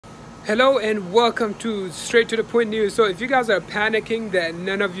Hello and welcome to Straight to the Point News. So if you guys are panicking that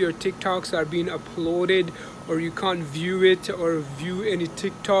none of your TikToks are being uploaded, or you can't view it or view any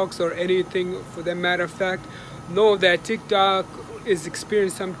TikToks or anything for that matter of fact, know that TikTok is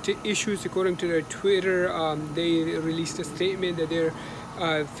experiencing some issues according to their Twitter. They released a statement that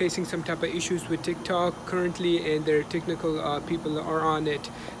they're facing some type of issues with TikTok currently, and their technical people are on it.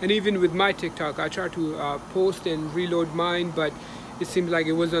 And even with my TikTok, I tried to post and reload mine, but it seems like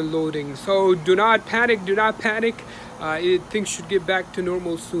it wasn't loading. So do not panic, things should get back to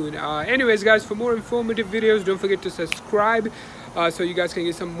normal soon. Anyways guys, for more informative videos, don't forget to subscribe so you guys can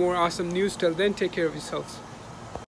get some more awesome news. Till then, take care of yourselves.